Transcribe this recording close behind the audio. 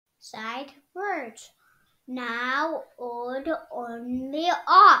sight words. Now old only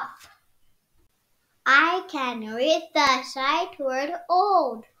off. I can read the sight word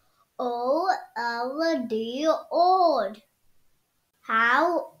old. O-L-D old.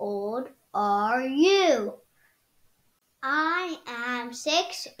 How old are you? I am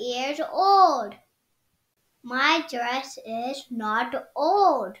 6 years old. My dress is not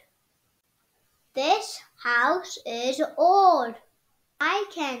old. This house is old. I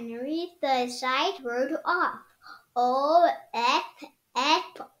can read the sight word off. O-F-F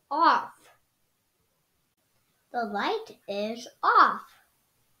off. The light is off.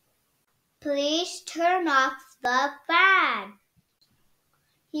 Please turn off the fan.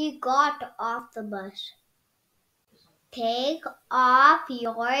 He got off the bus. Take off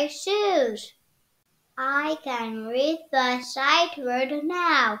your shoes. I can read the sight word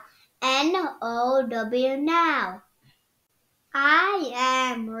now. N-O-W now. I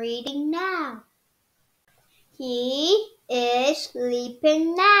am reading now. He is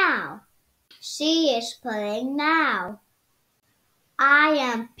sleeping now. She is playing now. I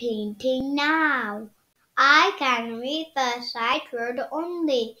am painting now. I can read the sight word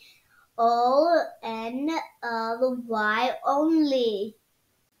only. O-N-L-Y only.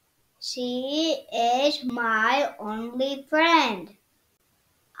 She is my only friend.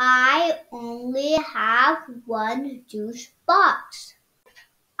 I only have one juice box.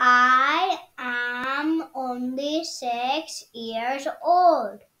 I am only 6 years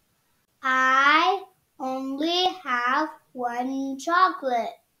old. I only have one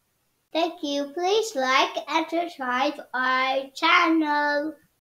chocolate. Thank you. Please like and subscribe our channel.